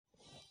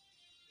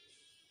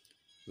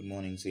Good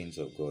morning, saints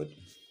of God.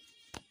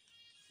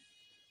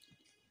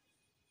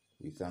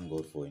 We thank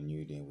God for a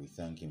new day. We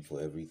thank Him for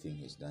everything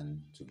He's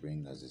done to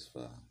bring us this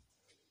far.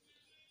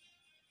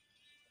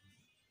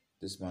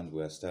 This month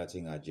we are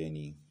starting our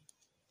journey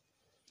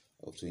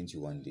of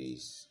 21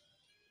 days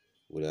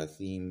with our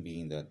theme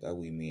being that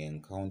we may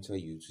encounter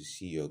you to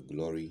see your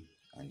glory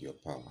and your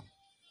power.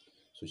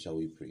 So shall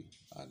we pray?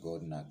 Our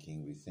God and our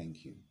King, we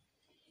thank you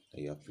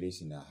that you have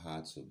placed in our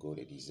hearts, O God,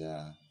 a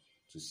desire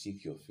to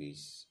seek your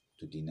face,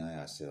 to deny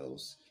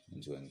ourselves,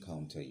 and to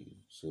encounter you.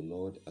 So,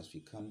 Lord, as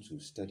we come to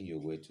study your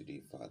word today,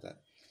 Father,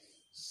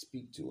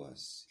 speak to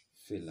us,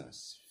 fill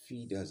us,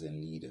 feed us, and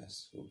lead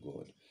us, O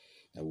God,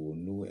 that we will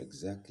know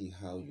exactly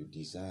how you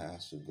desire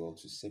us, O God,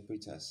 to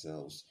separate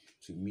ourselves,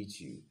 to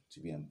meet you, to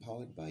be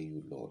empowered by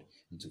you, Lord,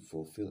 and to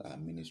fulfill our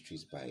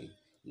ministries by,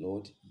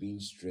 Lord, being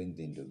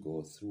strengthened, O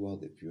God,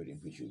 throughout the period in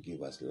which you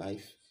give us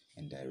life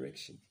and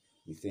direction.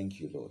 We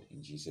thank you, Lord.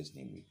 In Jesus'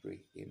 name we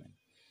pray. Amen.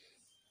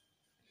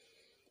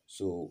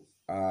 So,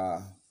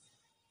 our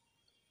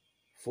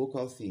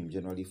focal theme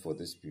generally for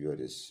this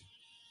period is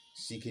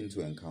seeking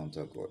to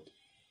encounter God.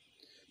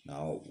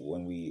 Now,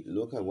 when we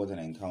look at what an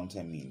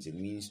encounter means, it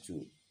means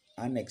to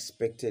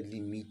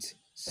unexpectedly meet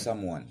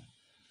someone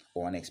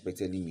or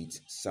unexpectedly meet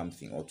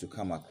something or to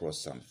come across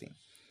something.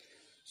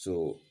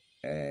 So,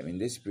 in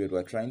this period,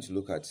 we're trying to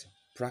look at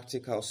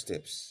practical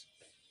steps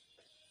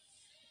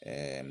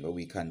that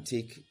we can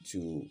take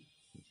to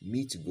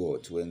meet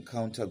God, to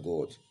encounter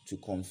God, to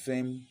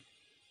confirm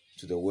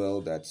to the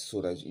world that,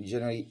 so that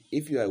generally,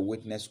 if you are a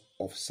witness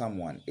of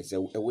someone, it's a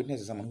witness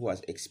of someone who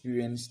has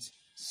experienced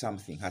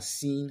something, has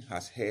seen,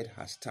 has heard,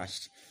 has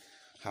touched,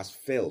 has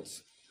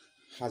felt,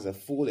 has a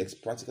full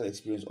practical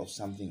experience of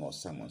something or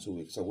someone. So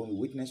when we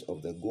witness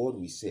of the God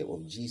we serve,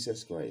 of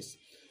Jesus Christ,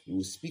 we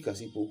will speak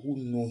as people who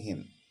know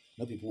Him,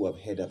 not people who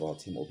have heard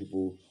about Him or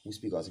people who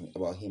speak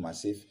about Him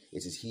as if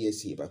it is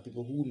hearsay, but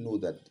people who know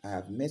that I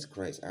have met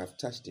Christ, I have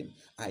touched Him,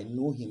 I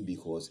know Him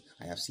because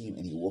I have seen Him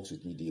and He walks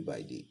with me day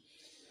by day.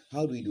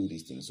 How do we do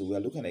these things? So we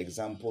are looking at an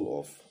example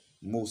of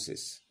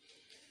Moses,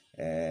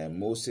 and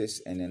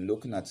then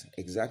looking at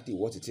exactly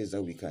what it is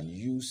that we can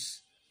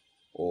use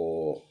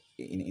or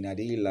in our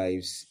daily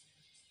lives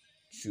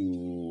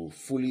to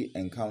fully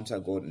encounter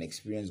God and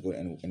experience God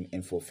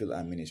and fulfill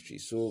our ministry.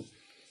 So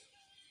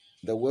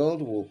the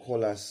world will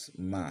call us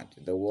mad.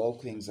 The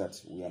world thinks that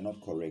we are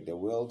not correct. The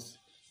world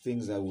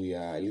thinks that we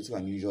are a little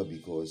unusual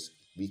because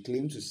we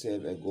claim to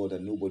serve a God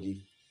that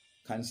nobody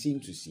can seem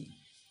to see.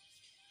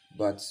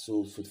 But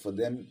so for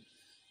them,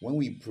 when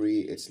we pray,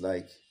 it's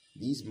like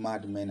these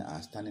madmen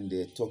are standing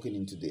there talking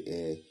into the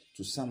air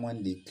to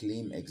someone they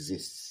claim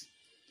exists.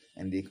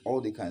 And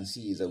all they can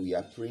see is that we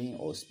are praying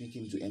or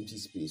speaking to empty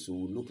space, so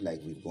we look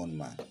like we've gone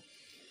mad.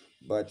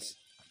 But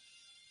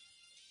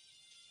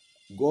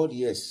God,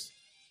 yes,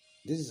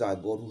 this is our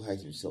God who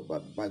hides Himself.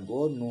 But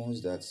God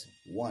knows that,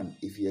 one,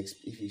 if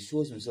He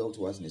shows Himself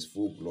to us in His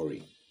full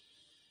glory,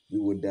 we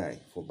will die.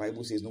 For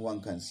Bible says no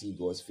one can see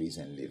God's face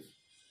and live.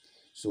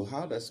 So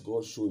how does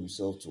God show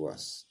Himself to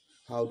us?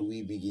 How do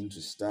we begin to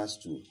start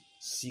to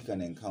seek an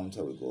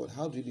encounter with God?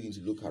 How do we begin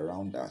to look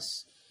around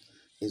us?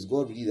 Is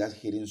God really that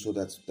hidden so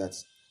that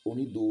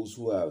only those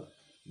who are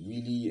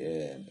really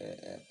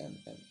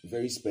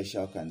very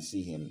special can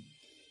see Him?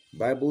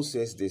 Bible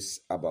says this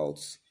about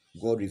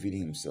God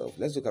revealing Himself.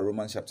 Let's look at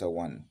Romans chapter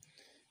 1,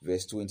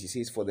 verse 20. It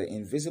says, "For the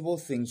invisible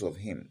things of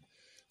Him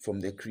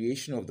from the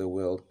creation of the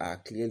world are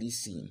clearly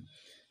seen,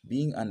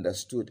 being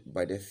understood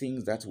by the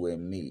things that were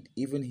made,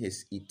 even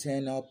His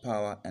eternal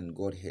power and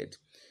Godhead,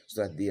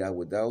 so that they are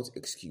without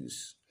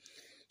excuse."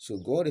 So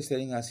God is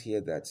telling us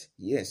here that,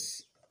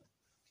 yes,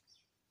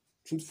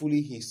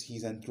 truthfully,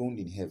 He's enthroned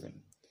in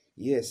heaven.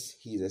 Yes,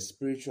 He is a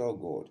spiritual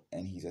God,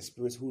 and He's a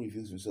spirit who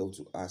reveals Himself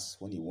to us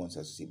when He wants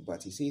us to see.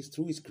 But He says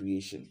through His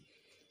creation,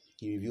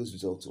 He reveals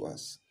Himself to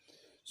us.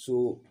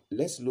 So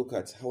let's look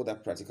at how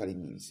that practically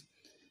means.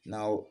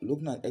 Now,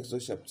 looking at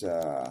Exodus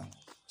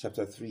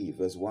chapter 3,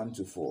 verse 1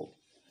 to 4,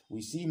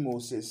 we see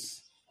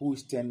Moses, who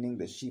is tending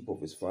the sheep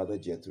of his father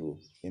Jethro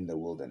in the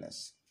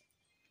wilderness.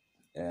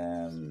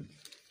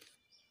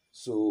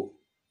 So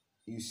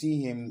you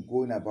see him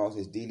going about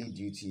his daily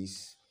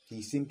duties.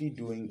 He's simply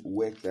doing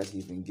work that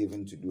he's been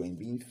given to do and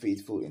being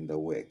faithful in the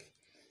work.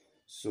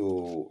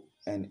 So,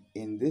 and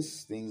in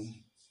this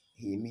thing,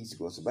 he meets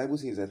God. So the Bible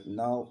says that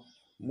now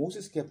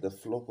Moses kept the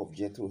flock of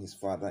Jethro, his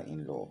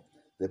father-in-law,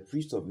 the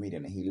priest of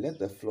Midian, and he led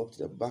the flock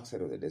to the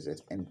backside of the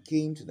desert and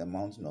came to the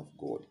mountain of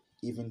God,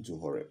 even to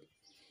Horeb.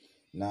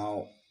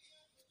 Now,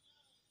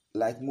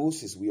 like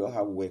Moses, we all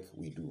have work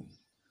we do.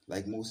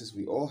 Like Moses,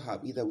 we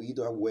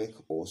either work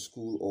or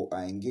school or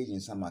are engaged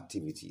in some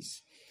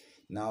activities.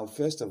 Now,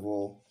 first of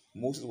all,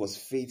 Moses was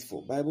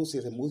faithful. Bible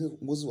says that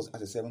Moses was,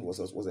 as a servant,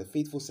 was a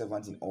faithful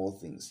servant in all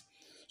things.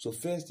 So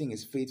first thing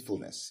is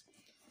faithfulness.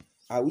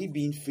 Are we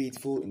being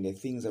faithful in the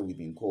things that we've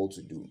been called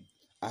to do?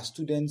 As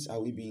students,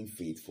 are we being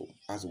faithful?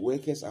 As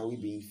workers, are we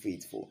being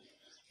faithful?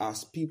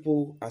 As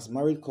people, as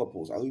married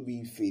couples, are we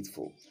being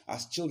faithful?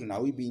 As children,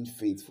 are we being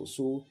faithful?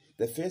 So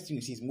the first thing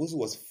you see is Moses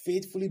was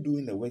faithfully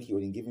doing the work he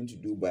was given to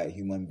do by a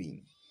human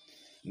being.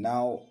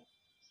 Now,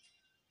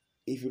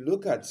 if you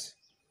look at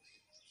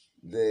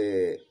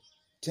the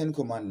 10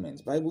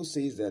 Commandments, Bible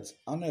says that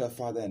honor your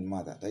father and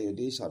mother, that your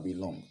days shall be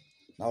long.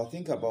 Now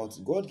think about,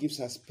 God gives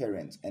us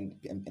parents and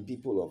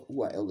people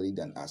who are elderly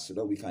than us, so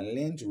that we can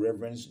learn to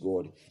reverence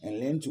God and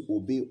learn to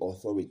obey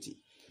authority.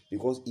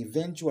 Because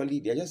eventually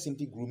they are just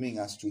simply grooming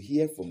us to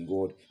hear from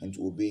God and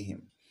to obey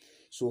Him.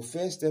 So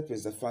first step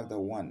is the fact that,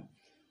 one,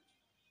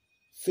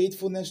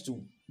 faithfulness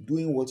to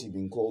doing what you've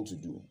been called to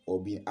do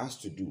or being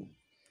asked to do.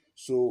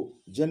 So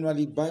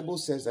generally, Bible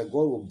says that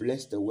God will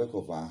bless the work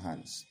of our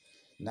hands.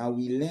 Now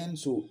we learn,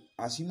 so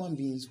as human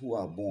beings who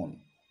are born,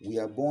 we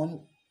are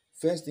born,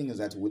 first thing is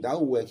that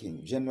without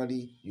working,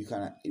 generally you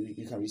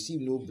can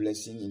receive no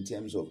blessing in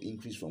terms of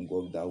increase from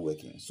God without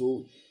working.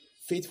 So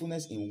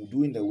faithfulness in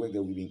doing the work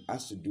that we've been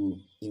asked to do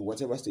in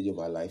whatever stage of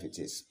our life it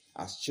is,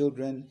 as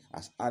children,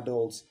 as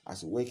adults,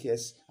 as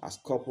workers, as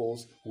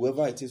couples,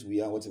 whoever it is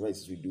we are, whatever it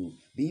is we do,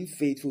 being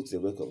faithful to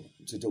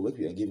the work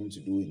we are given to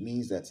do, it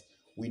means that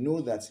we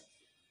know that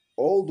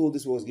although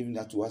this was given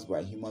to us by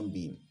a human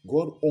being,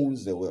 God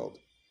owns the world.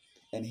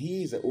 And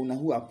He is the owner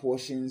who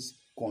apportions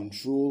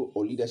control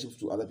or leadership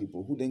to other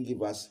people, who then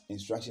give us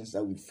instructions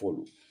that we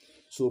follow.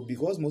 So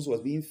because Moses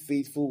was being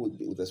faithful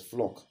with his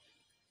flock,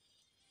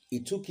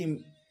 it took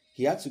him,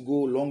 he had to go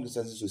long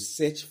distances to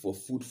search for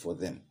food for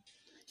them.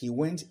 He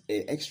went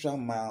an extra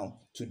mile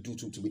to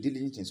be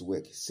diligent in his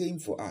work. Same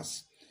for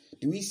us.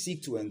 Do we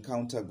seek to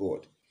encounter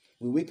God?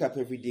 We wake up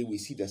every day, we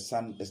see the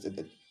sun,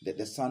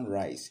 the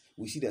sunrise,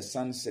 we see the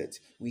sunset,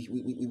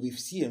 we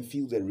see and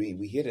feel the rain,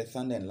 we hear the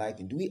thunder and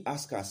lightning. Do we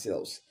ask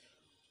ourselves?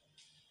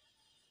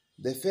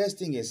 The first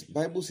thing is,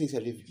 Bible says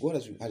that God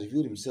has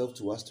revealed Himself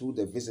to us through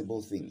the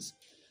visible things.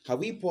 Have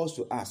we paused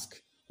to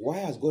ask, why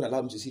has God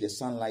allowed me to see the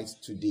sunlight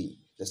today,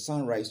 the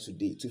sunrise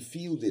today, to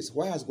feel this?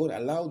 Why has God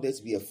allowed there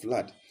to be a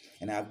flood?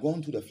 And I have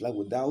gone through the flood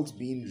without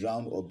being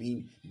drowned or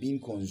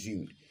being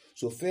consumed.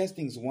 So first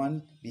things,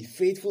 one, be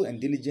faithful and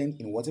diligent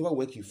in whatever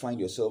work you find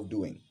yourself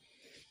doing.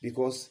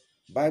 Because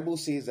Bible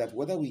says that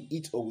whether we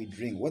eat or we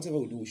drink, whatever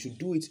we do, we should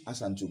do it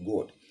as unto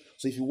God.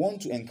 So if you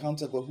want to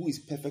encounter God who is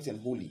perfect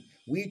and holy,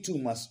 we too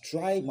must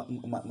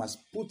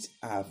put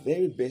our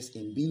very best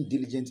in being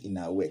diligent in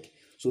our work.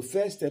 So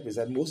first step is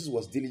that Moses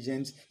was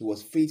diligent, he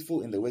was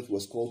faithful in the work he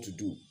was called to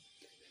do.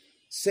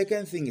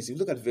 Second thing is, if you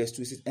look at verse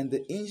 2, it says, and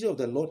the angel of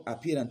the Lord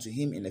appeared unto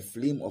him in a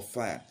flame of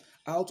fire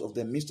out of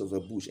the midst of a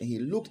bush. And he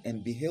looked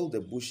and beheld the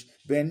bush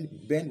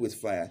burned with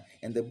fire,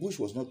 and the bush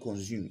was not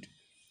consumed.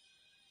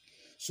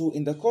 So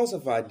in the course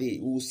of our day,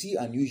 we will see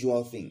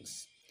unusual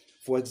things.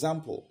 For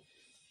example,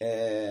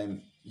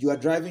 you are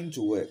driving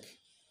to work,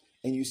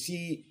 and you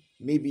see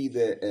maybe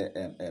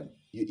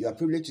you are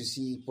privileged to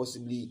see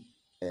possibly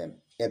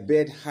a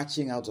bird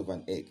hatching out of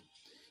an egg.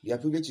 You are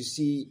privileged to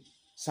see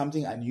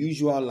something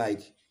unusual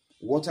like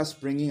water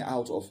springing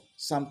out of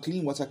some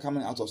clean water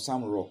coming out of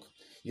some rock.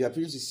 You are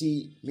privileged to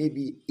see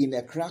maybe in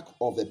a crack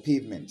of the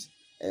pavement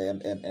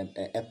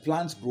a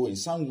plant growing,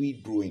 some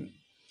weed growing.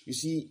 You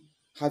see,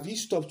 have you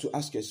stopped to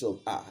ask yourself,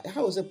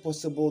 how is it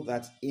possible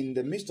that in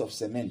the midst of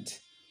cement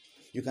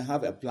you can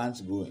have a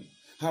plant growing?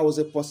 How is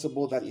it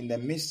possible that in the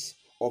midst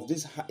of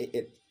this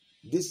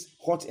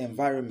hot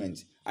environment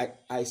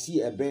I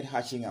see a bird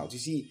hatching out? You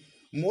see,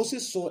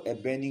 Moses saw a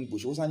burning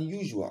bush. It was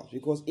unusual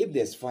because if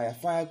there's fire,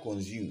 fire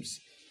consumes.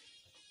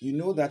 You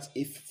know that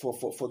if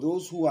for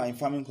those who are in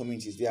farming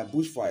communities, there are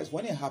bushfires.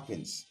 When it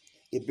happens,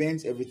 it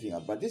burns everything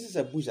up. But this is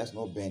a bush that's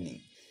not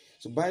burning.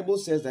 So Bible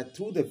says that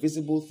through the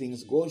visible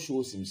things, God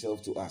shows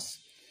Himself to us.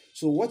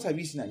 So what have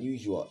you seen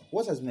unusual?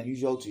 What has been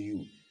unusual to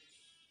you?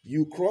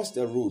 You crossed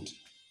a road.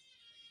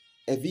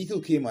 A vehicle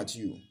came at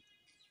you.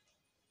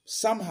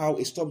 Somehow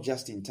it stopped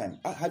just in time.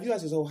 Have you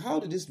asked yourself, how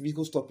did this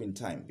vehicle stop in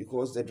time?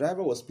 Because the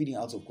driver was speeding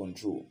out of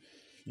control.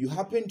 You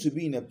happened to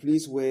be in a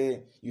place where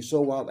you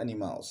saw wild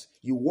animals.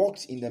 You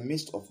walked in the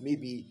midst of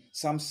maybe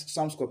some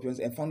scorpions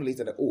and found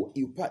later that,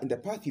 in the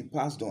path you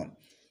passed on,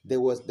 there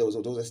was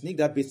a snake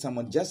that bit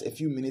someone just a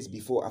few minutes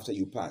before after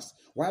you passed.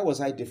 Why was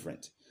I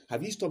different?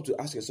 Have you stopped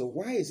to ask yourself,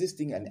 why is this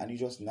thing an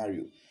unusual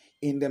scenario?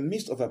 In the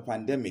midst of a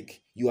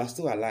pandemic, you are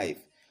still alive.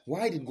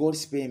 Why did God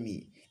spare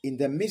me? In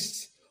the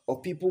midst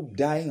of people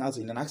dying out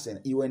in an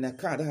accident, you were in a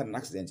car that had an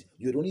accident.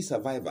 You're the only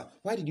survivor.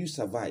 Why did you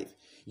survive?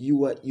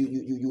 You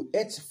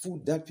ate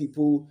food that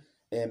people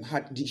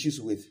had issues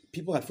with.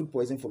 People had food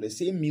poisoning from the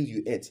same meal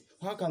you ate.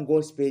 How can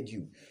God spare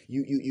you?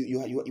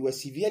 You were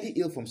severely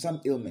ill from some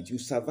ailment. You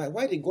survived.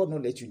 Why did God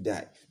not let you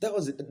die?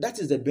 That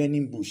is the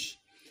burning bush.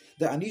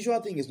 The unusual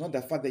thing is not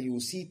the fact that you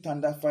will see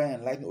thunder, fire,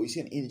 and lightning, or you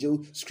see an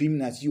angel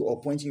screaming at you or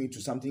pointing you to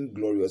something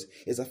glorious.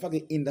 It's the fact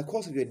that in the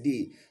course of your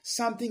day,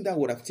 something that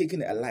would have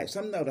taken a life,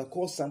 something that would have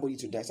caused somebody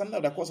to die, something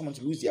that would have caused someone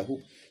to lose their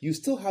hope, you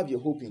still have your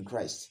hope in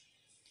Christ.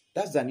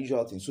 That's the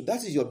unusual thing. So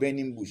that is your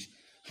burning bush.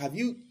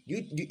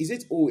 Is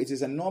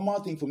it a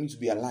normal thing for me to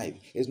be alive?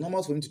 It's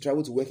normal for me to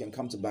travel to work and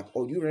come to back?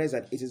 Or do you realize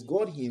that it is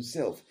God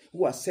Himself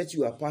who has set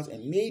you apart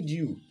and made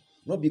you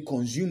not be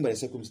consumed by the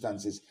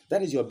circumstances?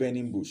 That is your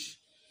burning bush.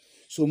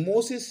 So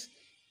Moses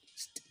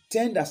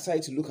turned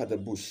aside to look at the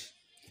bush.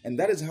 And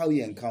that is how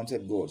he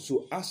encountered God.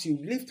 So as you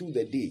live through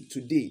the day,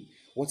 today,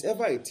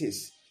 whatever it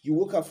is, you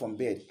woke up from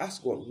bed,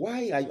 ask God,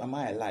 why am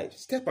I alive?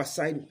 Step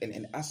aside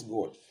and ask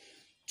God.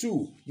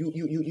 2,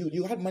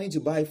 you had money to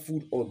buy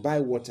food or buy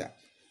water.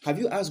 Have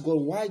you asked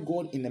God why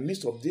God, in the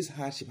midst of this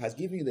hardship, has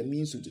given you the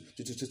means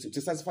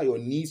to satisfy your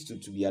needs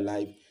to be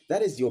alive?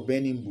 That is your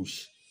burning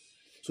bush.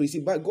 So you see,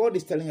 but God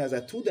is telling us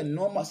that through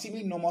the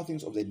seemingly normal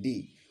things of the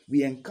day,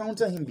 we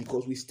encounter him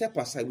because we step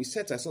aside, we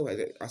set ourselves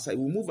aside,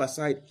 we move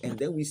aside, and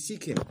then we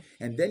seek him,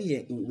 and then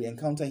we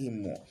encounter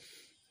him more.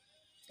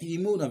 He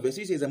moved on. Verse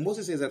 3 says, and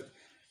Moses says that,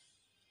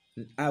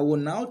 I will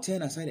now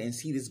turn aside and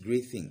see this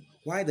great thing,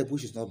 why the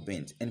bush is not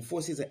bent. And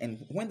 4 says that,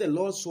 and when the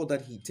Lord saw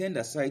that he turned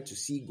aside to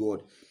see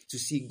God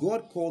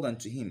called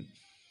unto him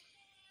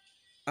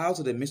out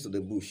of the midst of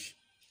the bush.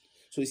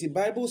 So you see,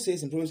 Bible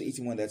says in Proverbs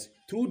 18:1 that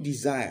through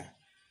desire,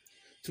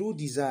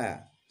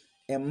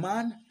 a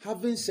man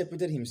having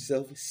separated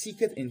himself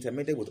seeketh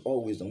intermediate with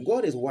all wisdom.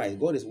 God is wise,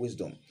 God is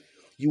wisdom.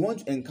 You want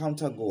to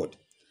encounter God.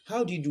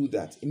 How do you do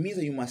that? It means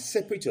that you must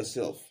separate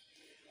yourself.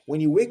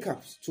 When you wake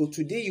up, so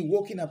today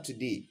you're waking up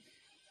today,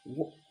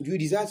 you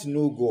desire to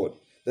know God.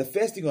 The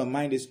first thing on your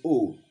mind is,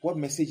 oh, what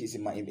message is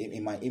in my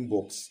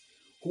inbox?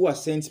 Who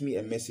has sent me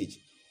a message?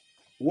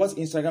 What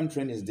Instagram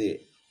trend is there?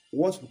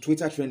 What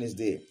Twitter trend is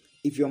there?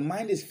 If your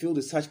mind is filled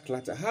with such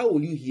clutter, how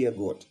will you hear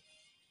God?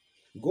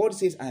 God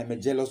says, I am a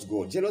jealous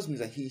God. Jealous means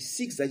that he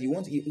seeks that he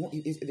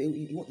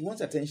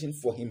wants attention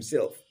for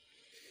himself.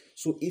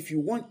 So if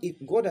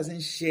God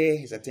doesn't share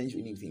his attention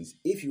with anything,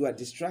 if you are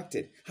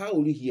distracted, how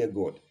will you hear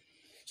God?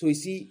 So you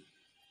see,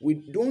 we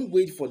don't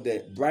wait for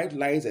the bright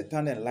lights, the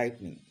thunder and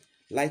lightning.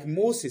 Like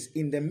Moses,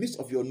 in the midst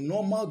of your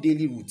normal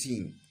daily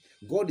routine,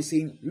 God is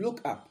saying,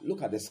 look up,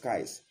 look at the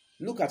skies.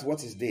 Look at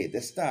what is there, the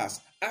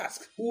stars.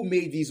 Ask, who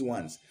made these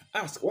ones?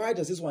 Ask, why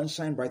does this one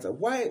shine brighter?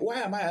 Why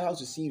am I allowed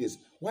to see this?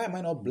 Why am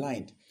I not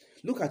blind?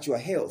 Look at your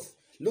health.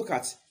 Look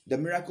at the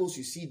miracles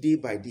you see day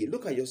by day.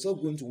 Look at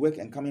yourself going to work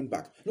and coming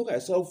back. Look at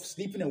yourself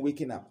sleeping and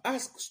waking up.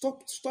 Ask,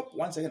 stop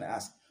 1 second and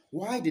ask,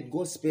 why did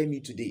God spare me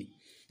today?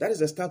 That is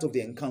the start of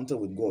the encounter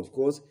with God,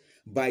 because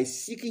by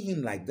seeking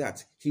him like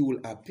that, he will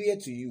appear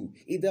to you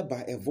either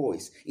by a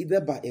voice,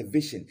 either by a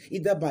vision,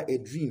 either by a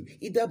dream,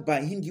 either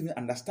by him giving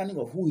understanding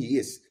of who he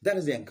is. That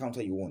is the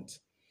encounter you want.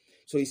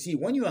 So you see,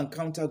 when you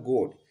encounter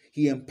God,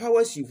 he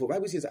empowers you. For the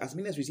Bible says, as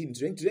many as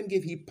received him, to them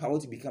gave he power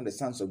to become the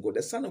sons of God.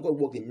 The Son of God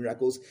worked in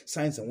miracles,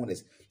 signs, and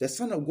wonders. The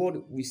Son of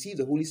God received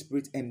the Holy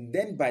Spirit, and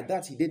then by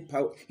that he did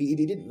power. He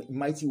did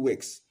mighty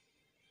works.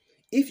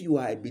 If you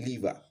are a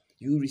believer,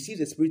 you receive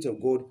the Spirit of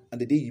God on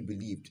the day you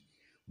believed.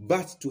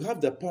 But to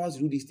have the power to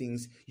do these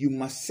things, you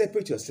must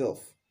separate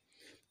yourself.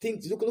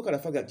 Look at the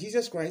fact that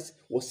Jesus Christ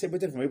was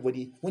separated from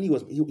everybody when he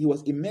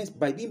was immersed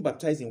by being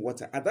baptized in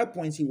water. At that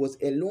point, he was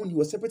alone. He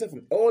was separated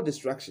from all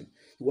distraction.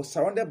 He was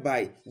surrounded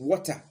by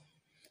water.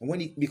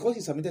 And because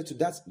he submitted to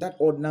that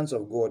ordinance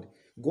of God,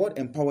 God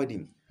empowered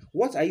him.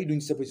 What are you doing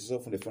to separate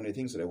yourself from the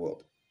things of the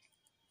world?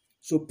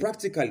 So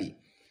practically,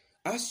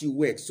 as you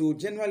work, so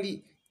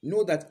generally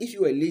know that if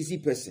you're a lazy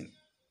person,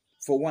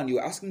 for one,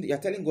 you're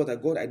telling God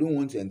that, God, I don't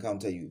want to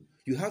encounter you.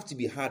 You have to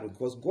be hard,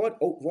 because God,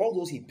 all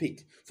those he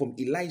picked, from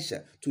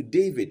Elisha to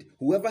David,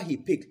 whoever he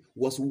picked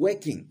was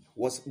working,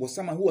 was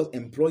someone who was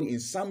employed in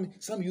some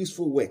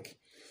useful work.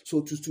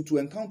 So to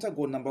encounter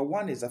God, number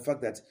one is the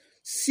fact that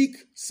seek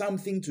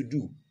something to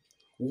do.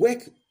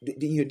 Work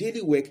in your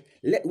daily work.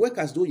 Work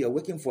as though you're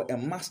working for a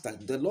master,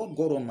 the Lord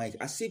God Almighty.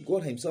 As if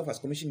God himself has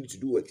commissioned you to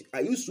do work.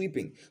 Are you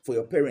sweeping for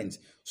your parents?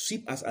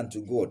 Sweep as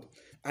unto God.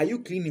 Are you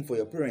cleaning for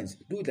your parents?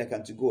 Do it like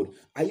unto God.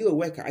 Are you a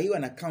worker? Are you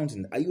an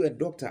accountant? Are you a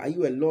doctor? Are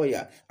you a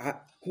lawyer?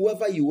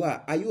 Whoever you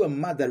are you a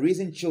mother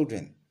raising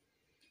children?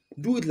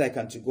 Do it like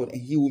unto God,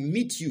 and he will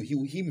meet you.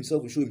 He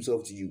himself will show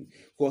himself to you.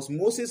 Because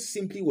Moses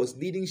simply was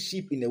leading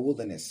sheep in the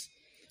wilderness,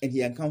 and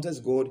he encounters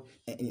God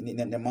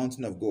in the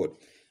mountain of God.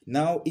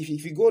 Now, if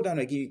you go down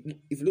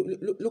again, if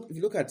you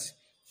look at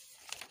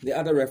the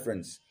other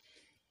reference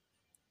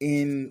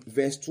in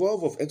verse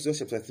 12 of Exodus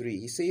chapter 3,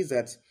 he says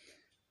that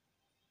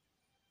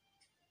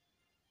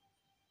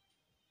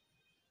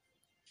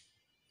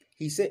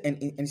he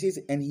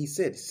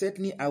said,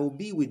 certainly I will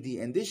be with thee,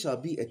 and this shall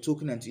be a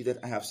token unto you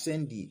that I have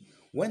sent thee.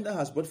 When thou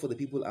hast brought for the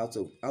people out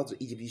of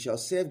Egypt, you shall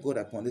serve God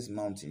upon this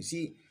mountain.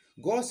 See,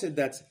 God said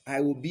that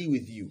I will be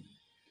with you.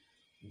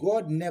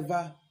 God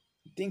never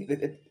think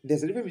that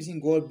there's a difference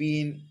between God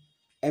being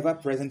ever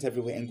present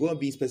everywhere and God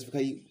being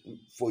specifically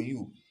for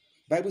you.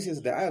 Bible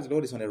says that the eye of the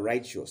Lord is on the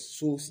righteous.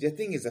 So the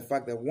thing is the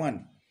fact that,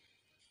 one,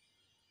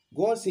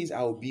 God says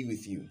I will be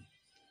with you.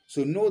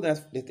 So know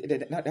that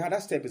the other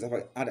step is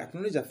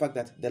acknowledge the fact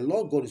that the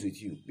Lord God is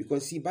with you.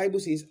 Because see,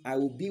 Bible says, I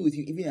will be with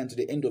you even unto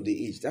the end of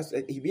the age. That's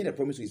he made a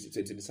promise to his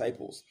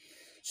disciples.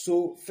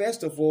 So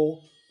first of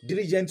all,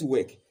 diligent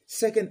work.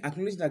 Second,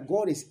 acknowledge that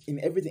God is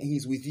in everything. He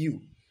is with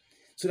you.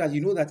 So that you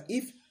know that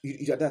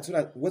so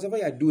that whatever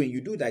you are doing,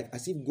 you do that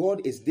as if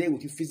God is there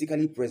with you,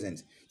 physically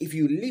present. If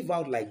you live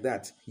out like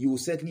that, you will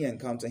certainly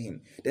encounter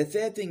him. The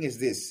third thing is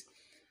this.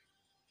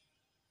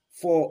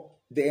 For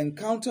the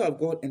encounter of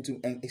God and to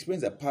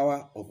experience the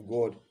power of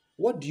God,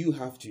 what do you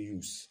have to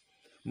use?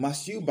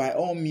 Must you by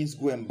all means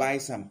go and buy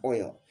some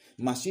oil?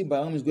 Must you by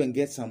all means go and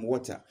get some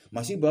water?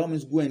 Must you by all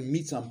means go and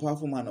meet some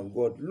powerful man of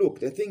God? Look,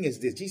 the thing is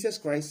this. Jesus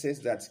Christ says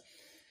that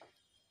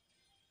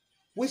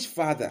which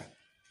father,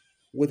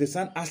 with his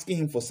son asking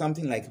him for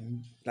something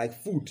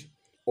like food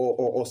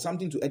or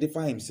something to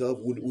edify himself,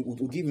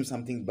 would give him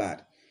something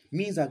bad?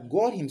 Means that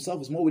God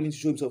himself is more willing to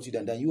show himself to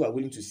you than you are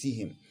willing to see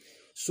him.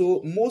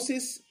 So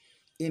Moses,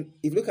 if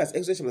you look at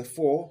Exodus chapter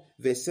 4,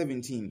 verse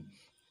 17,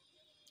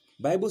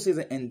 Bible says,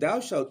 and thou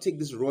shalt take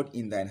this rod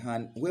in thine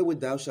hand, wherewith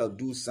thou shalt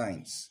do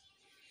signs.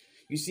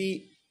 You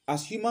see,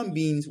 as human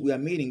beings, we are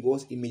made in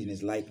God's image and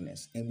his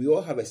likeness, and we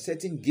all have a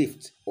certain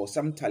gift or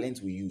some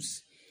talent we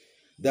use.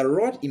 The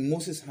rod in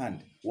Moses'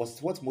 hand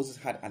was what Moses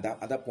had at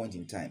that point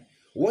in time.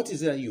 What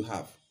is it that you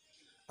have?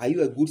 Are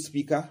you a good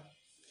speaker?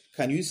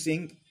 Can you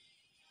sing?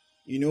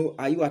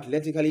 Are you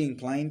athletically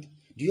inclined?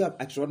 Do you have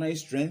extraordinary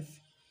strength?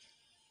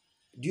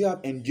 Do you have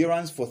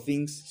endurance for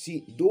things?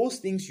 See, those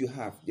things you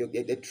have,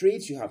 the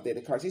traits you have, the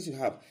characteristics you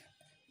have.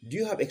 Do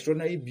you have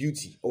extraordinary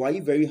beauty, or are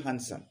you very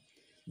handsome?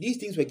 These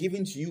things were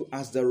given to you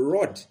as the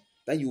rod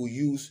that you will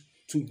use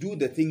to do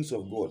the things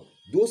of God.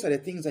 Those are the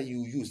things that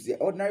you use. The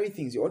ordinary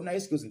things, the ordinary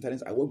skills and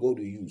talents are what God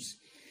will use.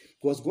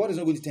 Because God is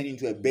not going to turn you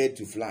into a bird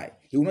to fly.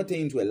 He will not turn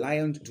you into a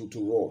lion to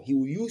roar. He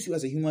will use you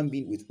as a human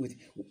being with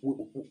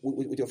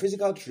your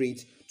physical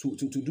traits to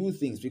do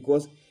things.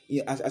 Because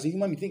as a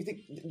human being,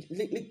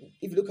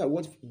 if you look at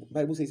what the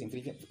Bible says in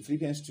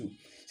Philippians 2, it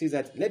says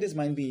that let this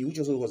mind be in you, which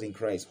also was in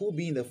Christ, who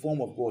being the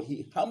form of God,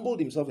 he humbled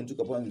himself and took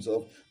upon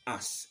himself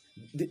as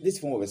this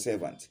form of a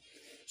servant.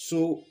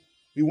 So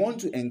we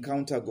want to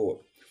encounter God.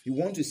 We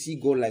want to see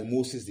God like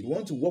Moses did. We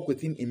want to walk with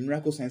him in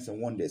miracle signs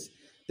and wonders.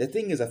 The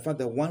thing is the fact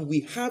that one, we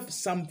have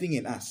something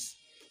in us.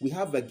 We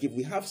have a gift.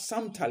 We have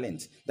some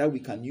talent that we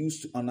can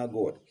use to honor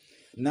God.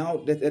 Now,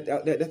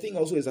 the thing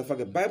also is the fact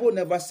that the Bible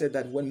never said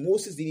that when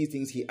Moses did these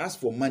things, he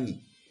asked for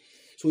money.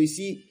 So you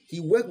see, he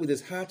worked with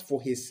his heart for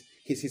his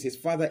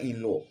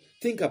father-in-law.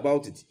 Think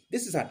about it.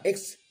 This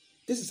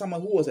is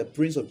someone who was a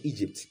prince of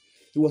Egypt.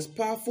 He was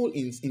powerful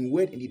in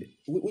word and deed.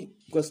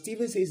 Because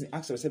Stephen says in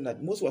Acts 7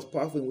 that Moses was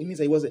powerful. It means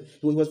that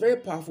he was very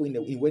powerful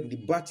in word and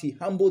deed, but he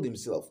humbled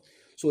himself.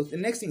 So the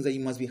next thing is that you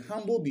must be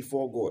humble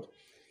before God.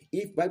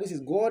 If Bible says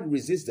God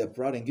resists the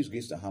proud and gives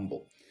grace to the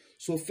humble.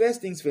 So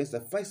first things first,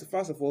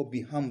 first of all,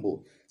 be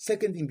humble.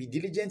 Second thing, be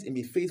diligent and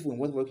be faithful in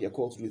what work you are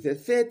called to do. The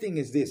third thing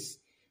is this.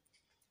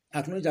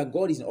 Acknowledge that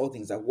God is in all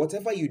things. That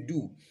whatever you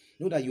do,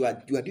 know that you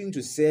are doing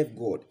to serve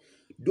God.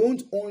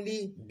 Don't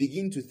only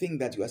begin to think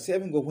that you are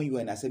serving God when you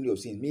are in assembly of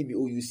saints. Maybe,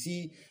 you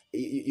see,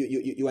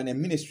 you are in a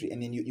ministry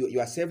and then you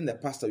are serving the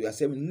pastor. You are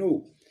serving.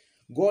 No,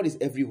 God is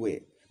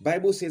everywhere.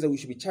 Bible says that we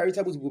should be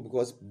charitable to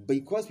people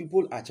because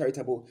people are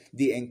charitable,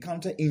 they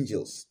encounter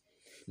angels.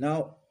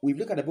 Now, we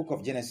look at the book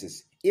of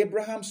Genesis.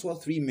 Abraham saw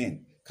 3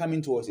 men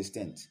coming towards his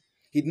tent.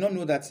 He did not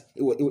know that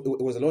it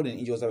was the Lord and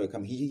angels that were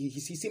coming. He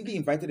simply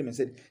invited them and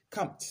said,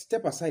 come,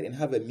 step aside and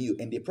have a meal.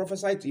 And they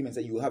prophesied to him and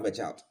said, you will have a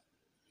child.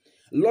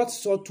 Lot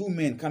saw 2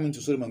 men coming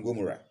to Sodom and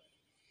Gomorrah.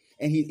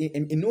 And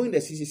knowing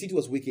that the city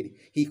was wicked,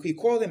 he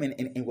called them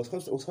and was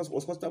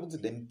hospitable to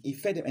them. He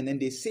fed them and then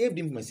they saved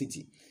him from a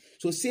city.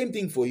 So same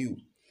thing for you.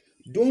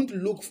 Don't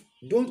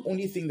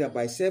only think that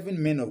by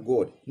serving men of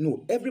God.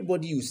 No,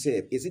 everybody you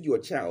serve, is it your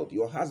child,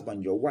 your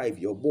husband, your wife,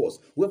 your boss,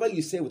 whoever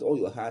you serve with all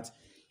your heart,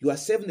 you are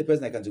serving the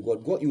person that comes to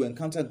God. God, you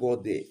encounter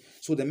God there.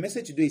 So the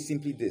message today is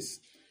simply this.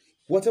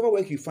 Whatever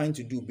work you find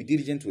to do, be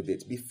diligent with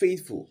it, be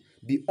faithful,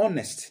 be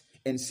honest,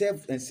 and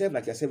serve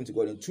like you're serving to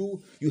God. And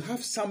 2, you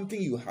have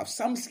something you have,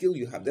 some skill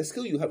you have. The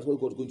skill you have is what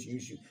God is going to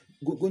use you,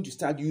 going to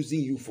start using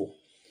you for.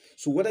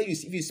 So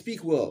if you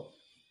speak well,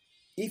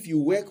 if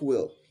you work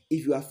well,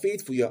 if you are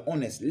faithful, you are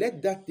honest,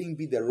 let that thing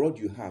be the rod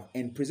you have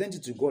and present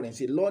it to God and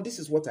say, Lord, this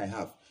is what I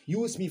have.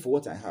 Use me for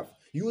what I have.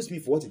 Use me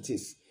for what it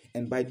is.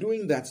 And by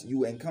doing that,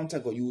 you encounter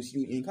God. You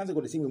encounter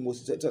God the same way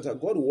Moses. So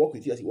God will walk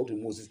with you as he walked with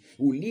Moses.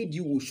 He will lead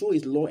you, will show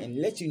his law and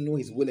let you know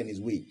his will and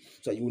his way.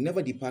 So you will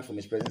never depart from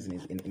his presence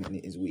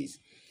in his ways.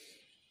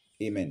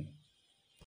 Amen.